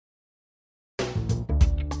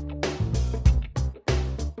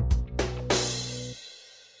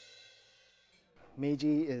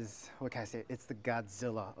Meiji is, what can I say? It's the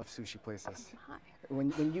Godzilla of sushi places. Hi.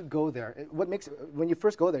 When you go there, when you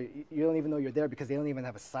first go there, you don't even know you're there because they don't even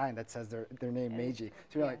have a sign that says their name Meiji.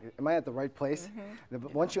 So you're like, am I at the right place?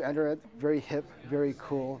 But once you enter it, very hip, very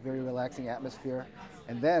cool, very relaxing atmosphere,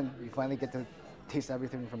 and then you finally get to taste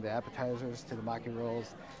everything from the appetizers to the maki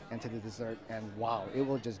rolls and to the dessert, and wow, it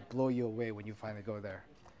will just blow you away when you finally go there.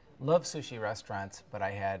 Love sushi restaurants, but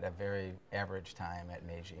I had a very average time at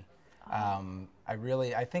Meiji.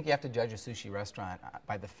 I think you have to judge a sushi restaurant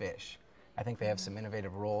by the fish. I think they have some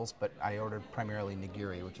innovative rolls, but I ordered primarily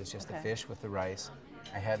nigiri, which is just the fish with the rice.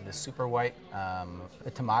 I had the super white,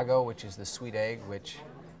 the tamago, which is the sweet egg, which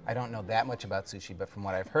I don't know that much about sushi, but from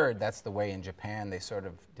what I've heard, that's the way in Japan they sort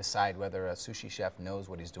of decide whether a sushi chef knows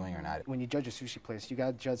what he's doing or not. When you judge a sushi place, you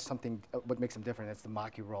gotta judge something, what makes them different. It's the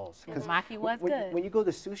maki rolls. The maki was good. When you go to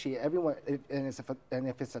sushi, everyone, and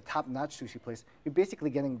if it's a top-notch sushi place, you're basically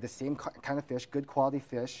getting the same kind of fish, good quality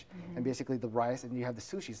fish, and basically the rice, and you have the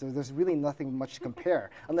sushi. So there's really nothing much to compare,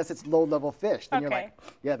 unless it's low-level fish. Then you're like,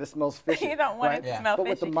 yeah, this smells fishy. You don't want it to smell fishy. But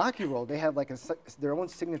with the maki roll, they have like their own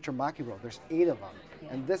signature maki roll. There's 8 of them.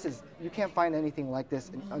 And this is, you can't find anything like this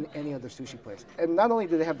in any other sushi place. And not only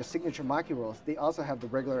do they have the signature maki rolls, they also have the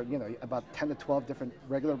regular, about 10 to 12 different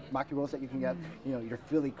regular maki rolls that you can get. Your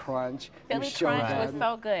Philly Crunch. Philly Crunch was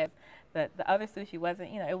so good. The other sushi wasn't,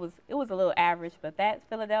 it was a little average, but that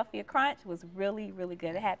Philadelphia Crunch was really, really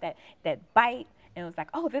good. It had that bite. And it was like,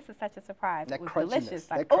 oh, this is such a surprise. It was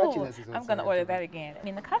delicious. Like, oh, I'm going to order that again. I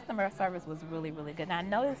mean, the customer service was really, really good. And I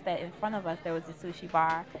noticed that in front of us, there was a sushi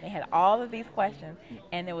bar. They had all of these questions.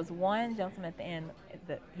 And there was one gentleman at the end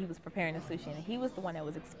that he was preparing the sushi. And he was the one that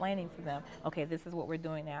was explaining to them, okay, this is what we're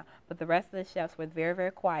doing now. But the rest of the chefs were very,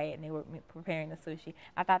 very quiet, and they were preparing the sushi.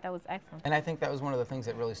 I thought that was excellent. And I think that was one of the things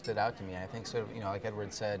that really stood out to me. I think sort of, like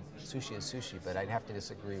Edward said, sushi is sushi, but I'd have to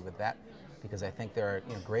disagree with that, because I think there are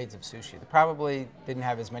grades of sushi. They probably didn't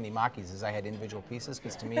have as many makis as I had individual pieces,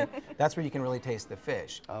 because to me, that's where you can really taste the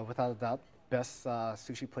fish. Without a doubt, best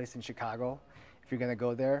sushi place in Chicago. If you're gonna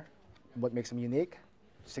go there, what makes them unique?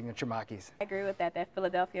 Signature makis. I agree with that. That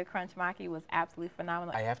Philadelphia Crunch maki was absolutely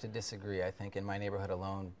phenomenal. I have to disagree. I think in my neighborhood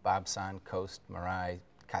alone, Bobsan, Coast, Marai,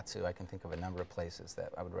 Katsu, I can think of a number of places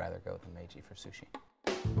that I would rather go than Meiji for sushi.